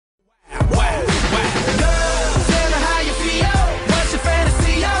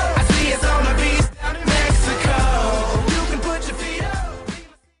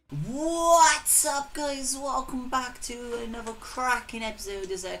guys, welcome back to another cracking episode.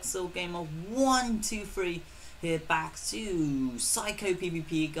 This xswordgamer 123 here, back to Psycho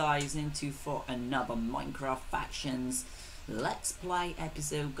PvP, guys, into for another Minecraft Factions Let's Play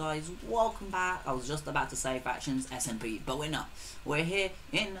episode, guys. Welcome back. I was just about to say Factions SMP, but we're not. We're here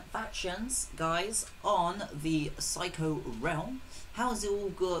in Factions, guys, on the Psycho realm. How is it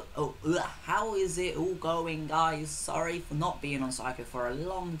all good? How is it all going, guys? Sorry for not being on Psycho for a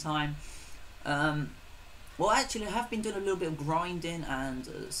long time. Well, actually, I have been doing a little bit of grinding and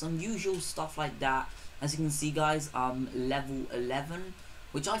some usual stuff like that. As you can see, guys, I'm level 11,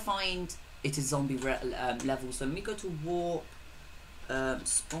 which I find it is zombie level. So let me go to warp,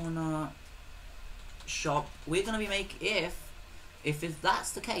 spawner, shop. We're gonna be making, if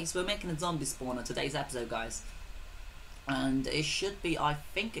that's the case, we're making a zombie spawner today's episode, guys. And it should be, I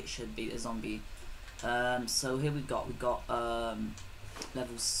think it should be a zombie. So here we got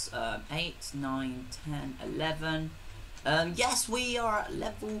levels 8, 9, 10, 11. Yes, we are at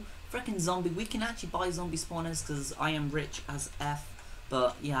level freaking zombie. We can actually buy zombie spawners because I am rich as F.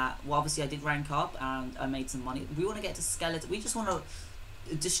 But yeah, well, obviously I did rank up and I made some money. We want to get to skeleton. We just want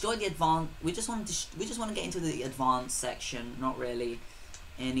to destroy the advanced. We just want to get into the advanced section, not really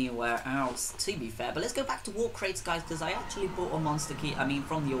anywhere else, to be fair. But let's go back to war crates, guys, because I actually bought a monster key. I mean,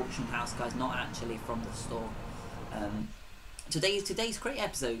 from the auction house, guys, not actually from the store. Today's crate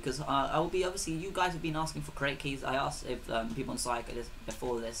episode, because I will be, obviously you guys have been asking for crate keys. I asked if people on Psycho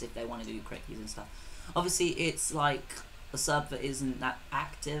before this if they want to do crate keys and stuff. Obviously it's like the server isn't that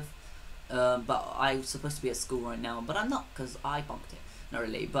active, but I'm supposed to be at school right now, but I'm not because I bunked it. Not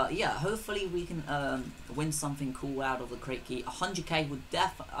really, but yeah, hopefully we can win something cool out of the crate key. 100k would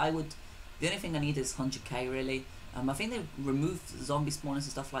the only thing I need is 100k really. I think they removed zombie spawners and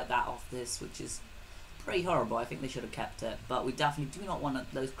stuff like that off this, which is pretty horrible. I think they should have kept it, but we definitely do not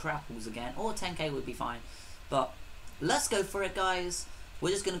want those crapples again, or 10k would be fine. But let's go for it, guys.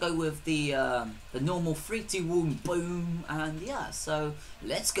 We're just gonna go with the normal 3, 2, 1, boom, and yeah, so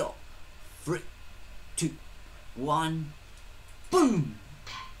let's go. 3, 2, 1, boom.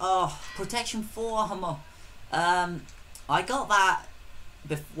 Oh, protection 4 armor. I got that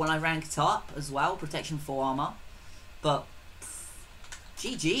when I ranked up as well, protection 4 armor, but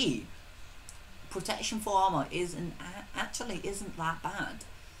GG. Protection 4 armor actually isn't that bad.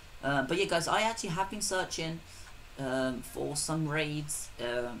 But yeah, guys, I actually have been searching for some raids,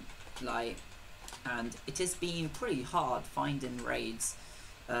 and it has been pretty hard finding raids.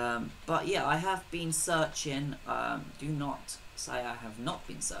 But yeah, I have been searching. Do not say I have not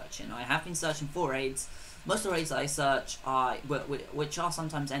been searching. I have been searching for raids. Most of the raids I search are, which are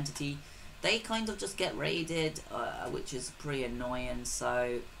sometimes entity, they kind of just get raided, which is pretty annoying.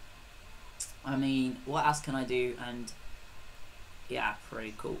 So I mean, what else can I do? And yeah,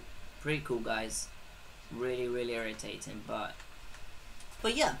 pretty cool, guys. Really irritating, but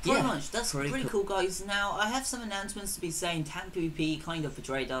yeah, pretty much that's pretty cool, guys. Now I have some announcements to be saying. Cant PvP kind of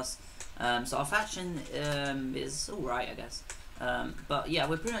betrayed us, so our faction is alright, I guess. But yeah,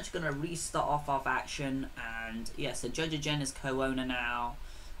 we're pretty much gonna restart off our faction, and yeah, so Judge Jen is co-owner now,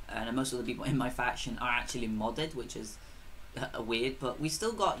 and most of the people in my faction are actually modded, which is weird, but we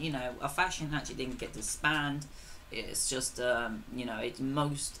still got, you know, a faction actually didn't get disbanded. It's just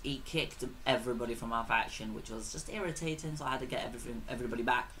he kicked everybody from our faction, which was just irritating, so I had to get everybody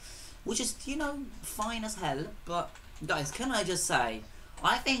back, which is, you know, fine as hell. But guys, can I just say,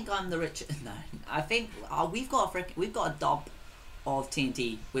 I think I'm the rich. No, I think we've got a dub of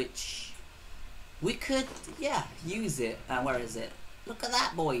TNT, which we could, yeah, use it. Where is it? Look at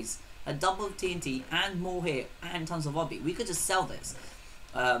that, boys. A double of TNT and more here and tons of hobby. We could just sell this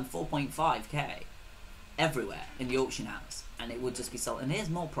 4.5k everywhere in the auction house, and it would just be sold. And here's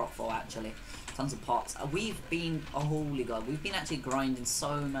more prop for actually tons of pots. We've been, oh holy god, we've been actually grinding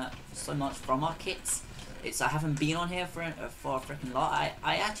so much from our kits. I haven't been on here for a freaking lot.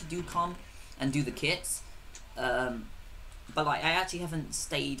 I actually do come and do the kits, but like I actually haven't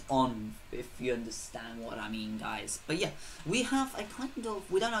stayed on, if you understand what I mean, guys. But yeah, we have a kind of,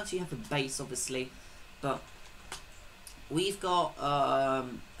 we don't actually have a base obviously, but we've got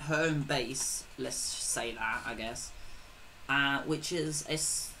home base, let's say that, I guess, which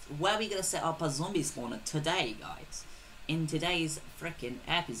is where we're gonna set up a zombie spawner today, guys, in today's freaking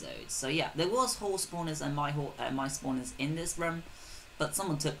episode. So yeah, there was horse spawners and my spawners in this room, but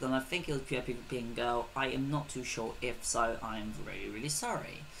someone took them. I think it was pure PvP and girl. I am not too sure. If so, I am really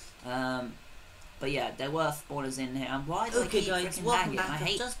sorry. But yeah, there were spawners in here. And why do I keep freaking lagging?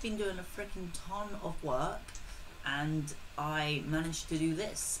 I've just been doing a freaking ton of work, and I managed to do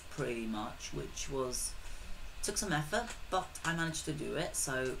this pretty much, which was took some effort, but I managed to do it.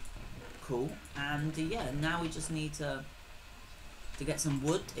 So cool. And yeah, now we just need to get some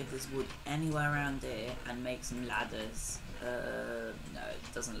wood, if there's wood anywhere around here, and make some ladders. No,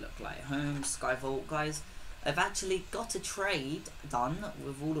 it doesn't look like home. Skyvault, guys. I've actually got a trade done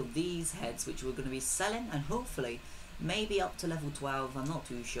with all of these heads, which we're going to be selling, and hopefully maybe up to level 12. I'm not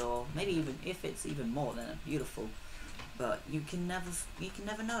too sure. Maybe even if it's even more, then beautiful. But you can never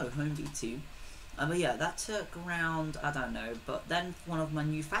know. Home V2. But yeah, that took around, I don't know. But then one of my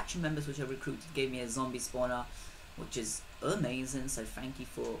new faction members, which I recruited, gave me a zombie spawner, which is amazing. So thank you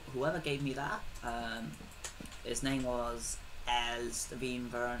for whoever gave me that. His name was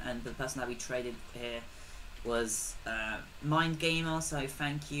Vern, and the person that we traded here was Mind Gamer. So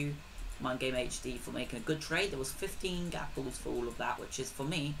thank you, Mind Gamer HD, for making a good trade. There was 15 gapples for all of that, which is, for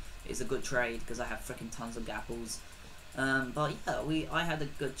me, is a good trade because I have freaking tons of gapples. But yeah, I had a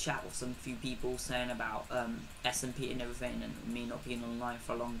good chat with some few people saying about SMP and everything, and me not being online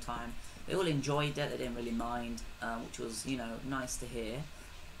for a long time. They all enjoyed it, they didn't really mind, which was, you know, nice to hear.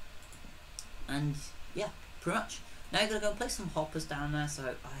 And yeah, pretty much. Now I'm going to go place some hoppers down there, so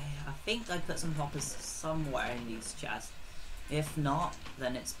I think I put some hoppers somewhere in these chests. If not,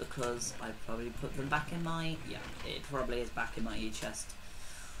 then it's because I probably put them back in my, yeah, it probably is back in my chest.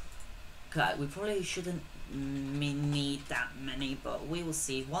 Okay, we probably shouldn't need that many, but we will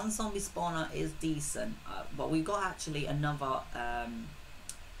see. One zombie spawner is decent, but we've got actually another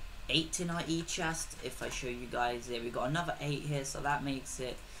 8 in our chest. If I show you guys here, we've got another 8 here, so that makes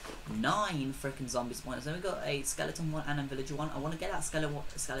it 9 freaking zombie spawners. Then we've got a skeleton one and a villager one. I want to get that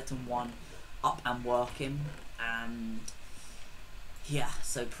skeleton one up and working, and yeah,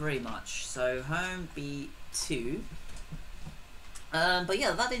 so pretty much. So home B2. But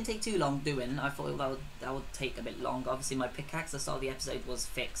yeah, that didn't take too long doing. I thought that would take a bit longer. Obviously my pickaxe, the start of the episode, was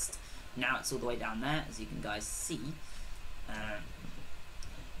fixed. Now it's all the way down there, as you can guys see.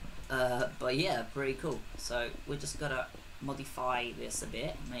 But yeah, pretty cool. So we're just gonna modify this a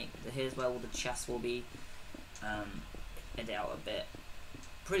bit. Here's where all the chests will be. Edit out a bit.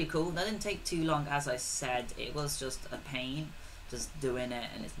 Pretty cool. That didn't take too long, as I said. It was just a pain just doing it,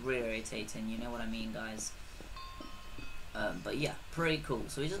 and it's really irritating. You know what I mean, guys? But yeah, pretty cool.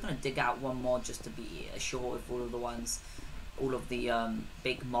 So we're just gonna dig out one more just to be sure with all of the ones, all of the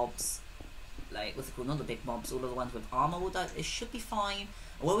big mobs, like what's it called? Not the big mobs. All of the ones with armor. It should be fine.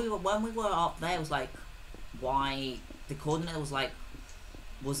 When we were up there, it was like, why the coordinate was like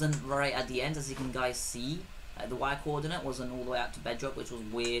wasn't right at the end, as you can guys see. The Y coordinate wasn't all the way out to bedrock, which was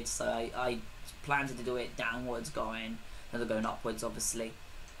weird. So I planned to do it downwards going, and going upwards, obviously,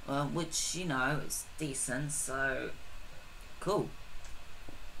 which, you know, it's decent. So cool.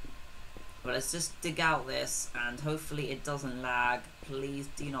 But let's just dig out this, and hopefully it doesn't lag. Please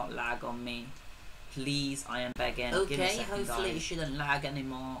do not lag on me. Please, I am begging. Okay, give me a second, hopefully guys. It shouldn't lag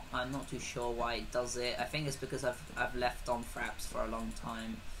anymore. I'm not too sure why it does it. I think it's because I've left on fraps for a long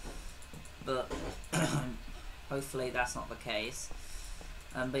time. But hopefully that's not the case.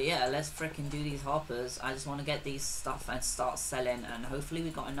 But yeah, let's freaking do these hoppers. I just want to get these stuff and start selling, and hopefully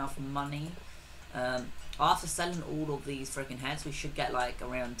we got enough money. After selling all of these freaking heads, we should get like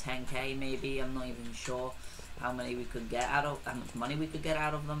around 10k maybe. I'm not even sure how much money we could get out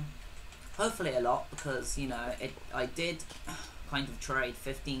of them. Hopefully a lot, because, you know, I did kind of trade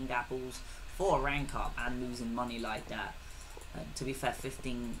 15 gapples for a rank up and losing money like that. To be fair,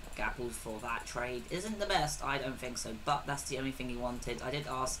 15 gapples for that trade isn't the best, I don't think so, but that's the only thing he wanted. I did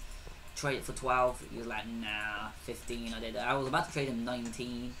ask trade it for 12, he was like, nah, 15. I was about to trade him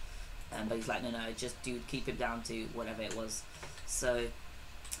 19, but he's like, no, just dude, keep it down to whatever it was. So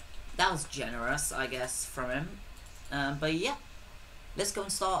that was generous, I guess, from him. But yeah, let's go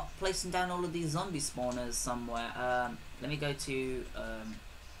and start placing down all of these zombie spawners somewhere. Let me go to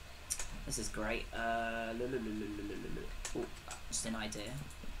this is great. Oh, just an idea.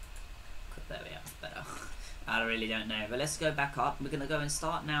 There we are, better. I really don't know, but let's go back up. We're gonna go and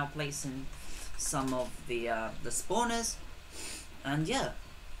start now placing some of the spawners, and yeah,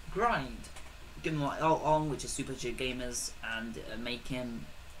 grind. Give him my ult on, which is Super G Gamers, and make him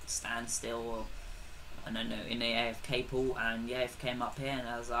stand still, or I don't know, in the AFK pool, and yeah, AFK him up here, and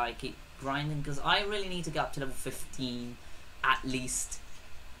as I keep grinding, because I really need to get up to level 15 at least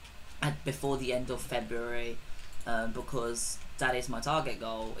before the end of February. Because that is my target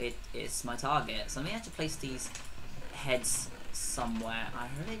goal. It is my target. So let me actually place these heads somewhere. I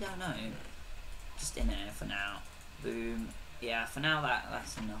really don't know. Just in there for now. Boom. Yeah, for now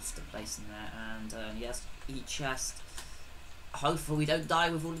that's enough to place in there. And yes, each chest. Hopefully we don't die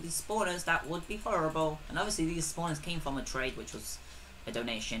with all of these spawners. That would be horrible. And obviously these spawners came from a trade, which was a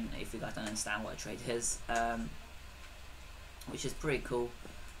donation, if you guys don't understand what a trade is. Which is pretty cool.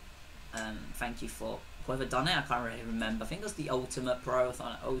 Thank you for whoever done it. I can't really remember. I think it was the Ultimate Pro,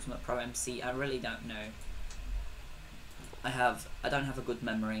 Ultimate Pro MC. I really don't know. I don't have a good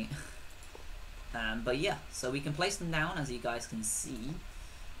memory. But yeah, so we can place them down, as you guys can see.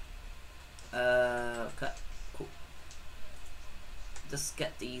 Okay, cool. Just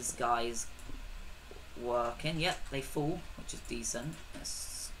get these guys working. Yep, they fall, which is decent.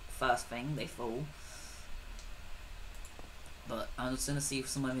 That's first thing, they fall. But I'm just gonna see if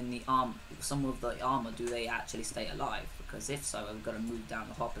some of the armor, do they actually stay alive? Because if so, we've got to move down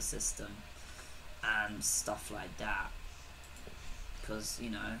the hopper system and stuff like that. Because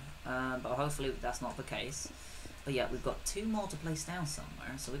you know, but hopefully that's not the case. But yeah, we've got 2 more to place down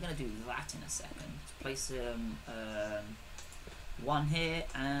somewhere, so we're gonna do that in a second. Let's place 1 here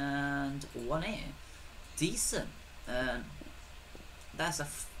and 1 here. Decent.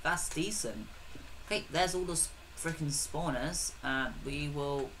 That's decent. Okay, there's all those freaking spawners. We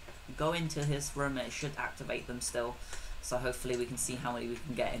will go into his room. It should activate them still. So hopefully we can see how many we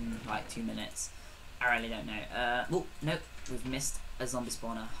can get in like 2 minutes. I really don't know. Oh no, we've missed a zombie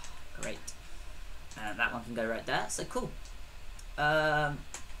spawner. Great. That one can go right there. So cool. /NV.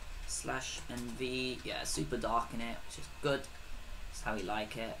 Yeah, super dark in it, which is good. That's how we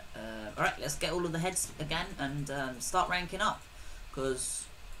like it. Alright, let's get all of the heads again and start ranking up. Because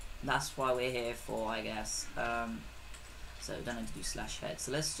that's why we're here for, I guess. So we don't have to do /head.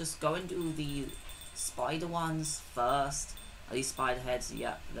 So let's just go and do the spider ones first. Are these spider heads?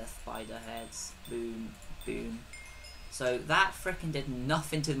 Yep, they're spider heads. Boom, boom. So that frickin' did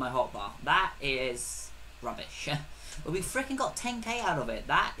nothing to my hotbar. That is rubbish. But we frickin' got 10k out of it.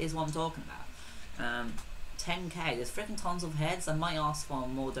 That is what I'm talking about. 10k. There's frickin' tons of heads. I might ask for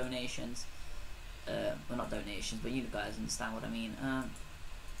more donations. Well, not donations, but you guys understand what I mean.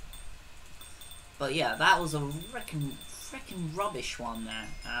 But yeah, that was a frickin' rubbish one there.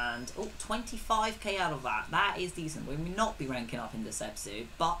 And oh, 25k out of that. That is decent. We may not be ranking up in this episode,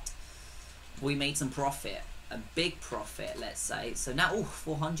 but we made some profit. A big profit, let's say. So now, oh,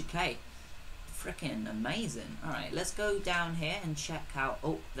 400k. Freaking amazing. Alright, let's go down here and check out.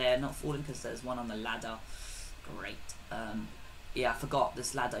 Oh, they're not falling because there's one on the ladder. Great. Yeah, I forgot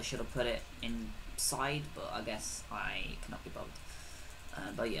this ladder. I should have put it inside, but I guess I cannot be bothered.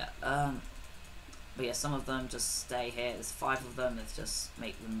 But yeah, some of them just stay here. There's 5 of them. Let's just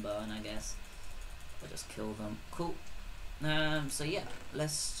make them burn, I guess. Or just kill them. Cool. So yeah,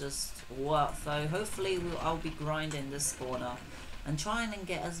 let's just work. So hopefully I'll be grinding this spawner and trying and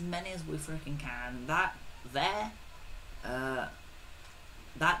get as many as we freaking can. That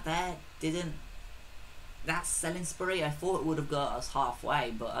didn't. That selling spree, I thought it would have got us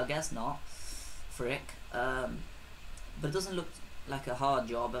halfway, but I guess not. Frick. But it doesn't look like a hard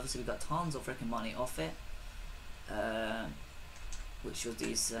job. Obviously we got tons of freaking money off it, which was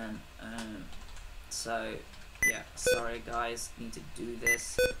decent. So yeah, sorry guys, need to do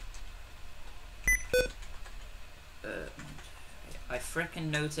this. I freaking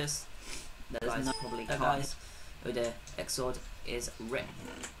noticed that there's no probably guys. Oh the xSword is ripped.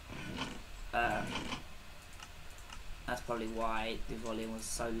 That's probably why the volume was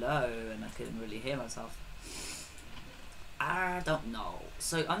so low and I couldn't really hear myself. I don't know.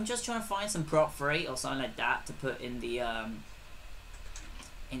 So I'm just trying to find some prop free or something like that to put in the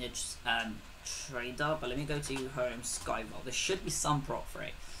trader. But let me go to home Skyvault. There should be some prop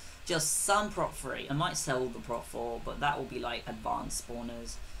free. Just some prop free. I might sell the prop for, but that will be like advanced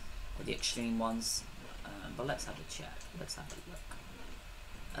spawners or the extreme ones. But let's have a check. Let's have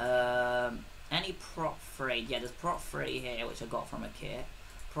a look. Any prop free? Yeah, there's prop free here, which I got from a kit.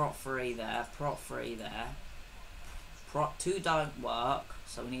 Prop free there. Prop free there. Prop 2 don't work,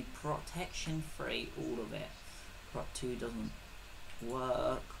 so we need protection free, all of it. Prop 2 doesn't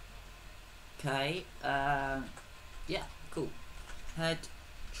work. Okay, yeah, cool. Head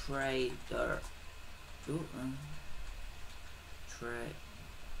trader. Ooh,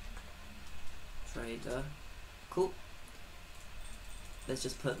 trader. Cool. Let's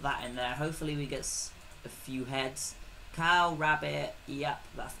just put that in there. Hopefully we get a few heads. Cow, rabbit. Yep,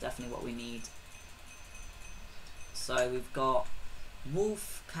 that's definitely what we need. So we've got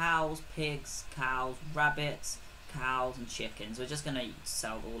wolf, cows, pigs, cows, rabbits, cows, and chickens. We're just gonna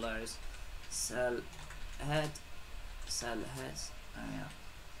sell all those. Sell head. Sell heads. Oh yeah.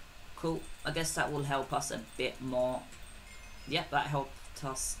 Cool. I guess that will help us a bit more. Yep, that helped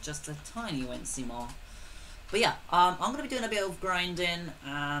us just a tiny wincy more. But yeah, I'm going to be doing a bit of grinding,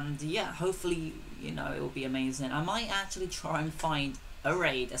 and yeah, hopefully, you know, it will be amazing. I might actually try and find a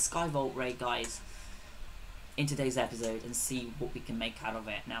raid, a Skyvault raid, guys, in today's episode, and see what we can make out of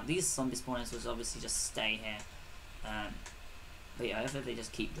it. Now, these zombie spawners will obviously just stay here. But yeah, if they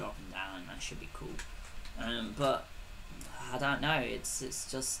just keep dropping down, that should be cool. But I don't know. It's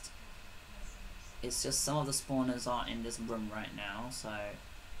just some of the spawners aren't in this room right now. So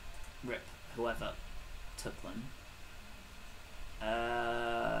rip whoever took them.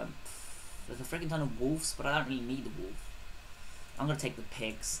 There's a freaking ton of wolves, but I don't really need a wolf. I'm gonna take the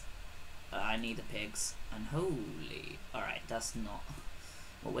pigs. I need the pigs. And holy, all right, that's not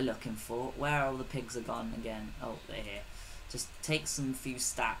what we're looking for. Where are all the pigs are gone again? Oh, they're here. Just take some few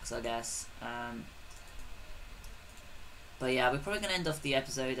stacks, I guess. But yeah, we're probably gonna end off the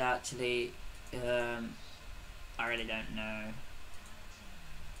episode actually. I really don't know.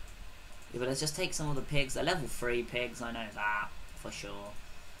 Yeah, but let's just take some of the pigs. They're level 3 pigs, I know that for sure.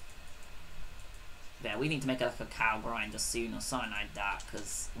 Yeah, we need to make like a cow grinder soon or something like that,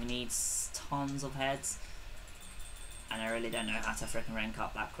 because we need tons of heads. And I really don't know how to freaking rank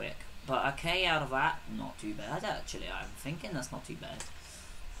up that quick. But okay, out of that, not too bad actually. I'm thinking that's not too bad.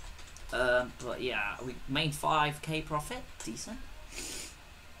 But yeah, we made 5k profit, decent.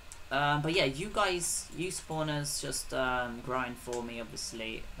 But yeah, you guys, you spawners, just grind for me.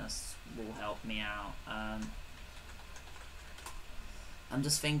 Obviously, this will help me out. I'm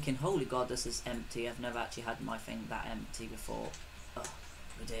just thinking, holy god, this is empty. I've never actually had my thing that empty before. Oh,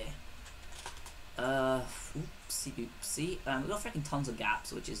 dear. Oopsie doopsie. We've got freaking tons of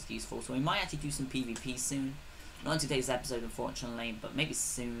gaps, which is useful. So we might actually do some PvP soon. Not in today's episode, unfortunately, but maybe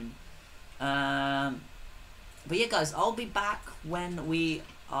soon. But yeah, guys, I'll be back when we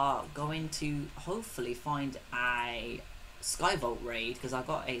are going to hopefully find a Skyvault raid, because I've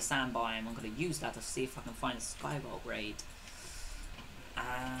got a sand biome. I'm going to use that to see if I can find a Skyvault raid.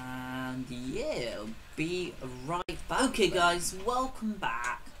 And yeah, I'll be right back. Okay, guys, welcome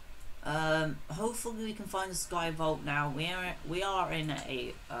back. Hopefully we can find the Skyvault now. We are in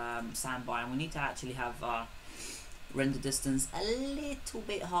a sand biome. We need to actually have our render distance a little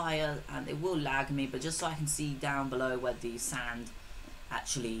bit higher, and it will lag me, but just so I can see down below where the sand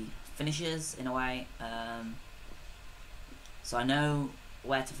actually finishes in a way. So I know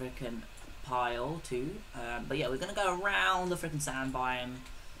where to freaking pile to. But yeah, we're gonna go around the freaking sand biome.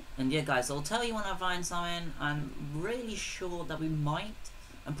 And yeah, guys, I'll tell you when I find something. I'm really sure that we might.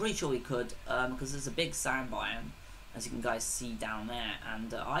 I'm pretty sure we could, because there's a big sand biome, as you can guys see down there,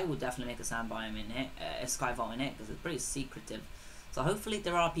 and I would definitely make a sand biome in it, a Skyvault in it, because it's pretty secretive. So hopefully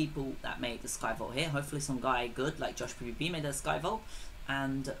there are people that made the Skyvault here. Hopefully some guy good like Josh PvP made a Skyvault.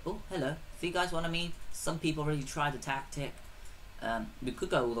 And oh, hello. If you guys want to meet, some people already tried the tactic. We could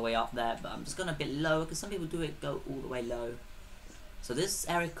go all the way up there, but I'm just going a bit low, because some people do it go all the way low. So this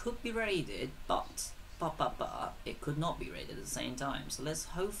area could be raided, but it could not be raided at the same time. So let's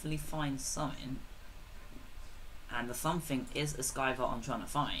hopefully find something. And the something is a Skyvault I'm trying to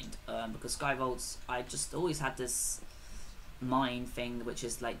find, because Skyvaults, I just always had this mine thing, which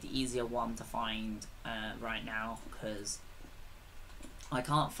is like the easier one to find right now, because I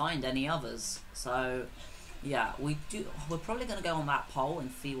can't find any others. So yeah, we're probably going to go on that pole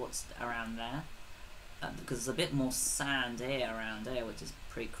and see what's around there, because there's a bit more sand here around here, which is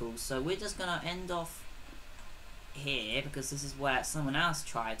pretty cool. So we're just going to end off here, because this is where someone else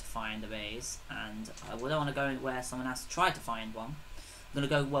tried to find a base, and I don't want to go where someone else tried to find one. I'm going to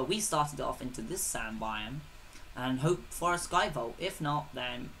go where we started off, into this sand biome, and hope for a Skyvault. If not,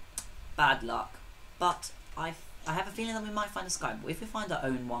 then bad luck. But I have a feeling that we might find a Skyvault. If we find our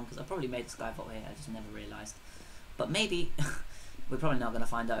own one, because I probably made a Skyvault here, I just never realised. But maybe we're probably not going to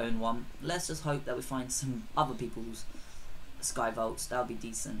find our own one. Let's just hope that we find some other people's Skyvaults. That'll be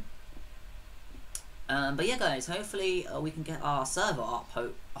decent. But yeah, guys, hopefully we can get our server up.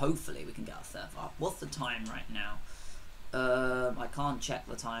 Hopefully we can get our server up. What's the time right now? I can't check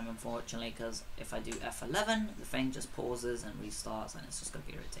the time, unfortunately, because if I do F11, the thing just pauses and restarts, and it's just going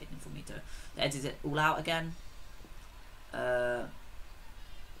to be irritating for me to edit it all out again.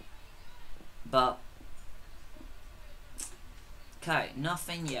 But okay,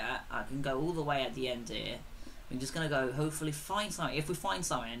 nothing yet. I can go all the way at the end here. I'm just gonna go hopefully find something. If we find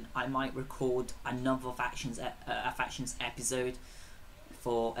something, I might record another factions episode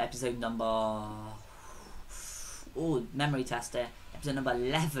for episode number memory tester, episode number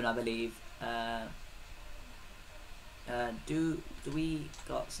 11, I believe. Do we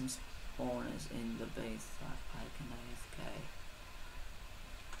got some spawners in the base that I can AFK?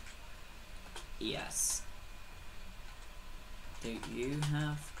 Yes. Do you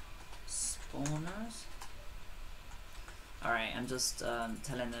have spawners? Alright, I'm just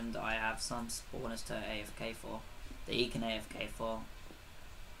telling them that I have some spawners to AFK for, that he can AFK for,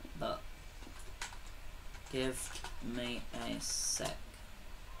 but give me a sec.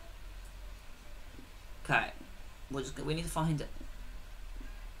 Okay, we need to find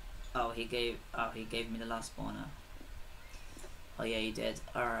Oh, he gave me the last spawner. Oh yeah, he did.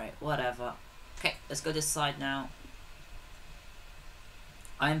 Alright, whatever. Okay, let's go this side now.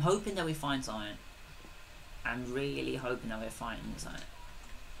 I'm hoping that we find something. I'm really hoping that we're finding something.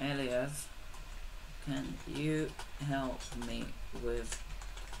 Eliev, can you help me with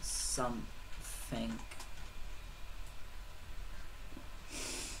something?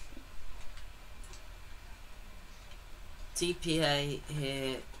 TPA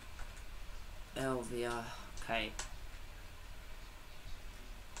here, Elvia. Okay.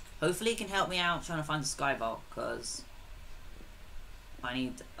 Hopefully he can help me out trying to find a sky vault, because I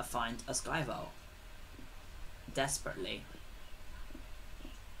need to find a sky vault desperately.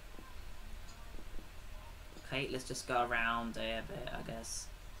 Okay, let's just go around there a bit, I guess,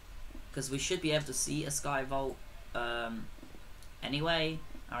 because we should be able to see a sky vault anyway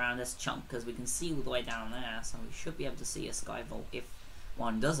around this chunk, because we can see all the way down there, so we should be able to see a sky vault if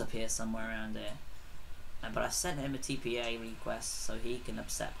one does appear somewhere around there. But I sent him a TPA request so he can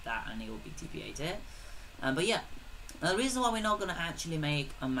accept that and he will be TPA'd here. But yeah, the reason why we're not going to actually make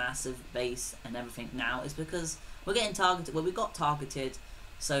a massive base and everything now is because we're getting targeted. Well, we got targeted,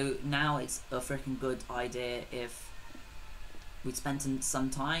 so now it's a freaking good idea if we'd spent some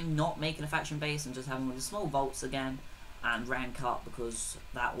time not making a faction base and just having one of the small vaults again and rank up, because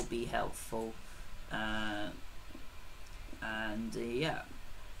that will be helpful. Yeah.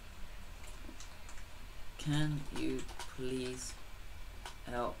 Can you please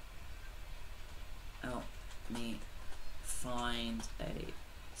help me find a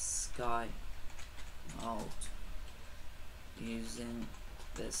sky vault using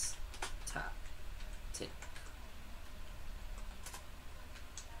this tactic?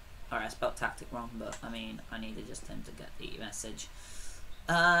 Alright, I spelled tactic wrong, but I mean, I needed just him to get the message.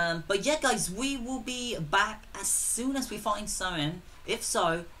 But yeah, guys, we will be back as soon as we find something. If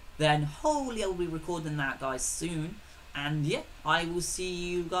so, then hopefully I will be recording that, guys, soon. And yeah, I will see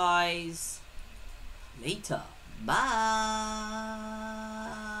you guys later. Bye.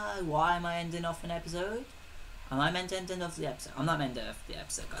 Why am I ending off an episode? Am I meant to end off the episode? I'm not meant to end off the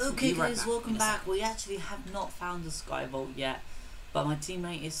episode, guys. Okay, guys, welcome back. We actually have not found the sky vault yet, but my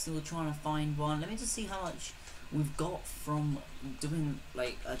teammate is still trying to find one. Let me just see how much we've got from doing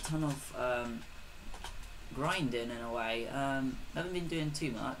like a ton of grinding in a way. Haven't been doing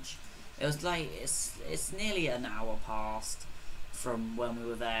too much. It was like it's nearly an hour past from when we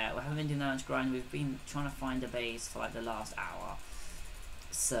were there. We haven't been doing that much grinding. We've been trying to find a base for like the last hour.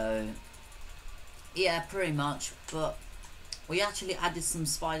 So yeah, pretty much. But we actually added some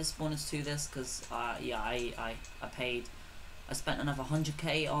spider spawners to this because yeah, I paid. I spent another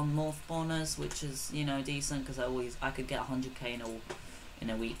 100k on more spawners, which is, you know, decent, because I could get 100k in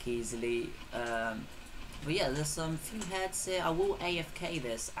a week easily. But yeah, there's some few heads here. I will AFK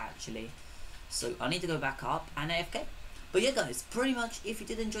this actually, so I need to go back up and AFK. But yeah, guys, pretty much, if you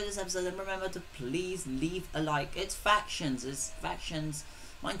did enjoy this episode, then remember to please leave a like. It's factions.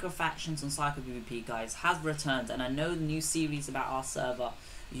 Minecraft Factions on Cycle PvP, guys, has returned, and I know the new series about our server.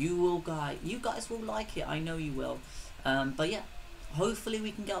 You guys will like it. I know you will. But yeah, hopefully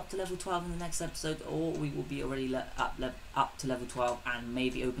we can get up to level 12 in the next episode, or we will be already up to level 12 and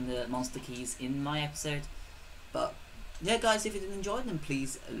maybe open the monster keys in my episode. But yeah, guys, if you did enjoy them,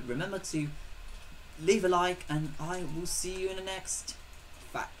 please remember to leave a like, and I will see you in the next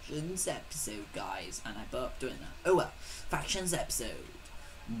Factions episode, guys. And I burped doing that. Oh well, Factions episode.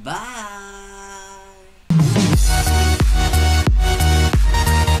 Bye.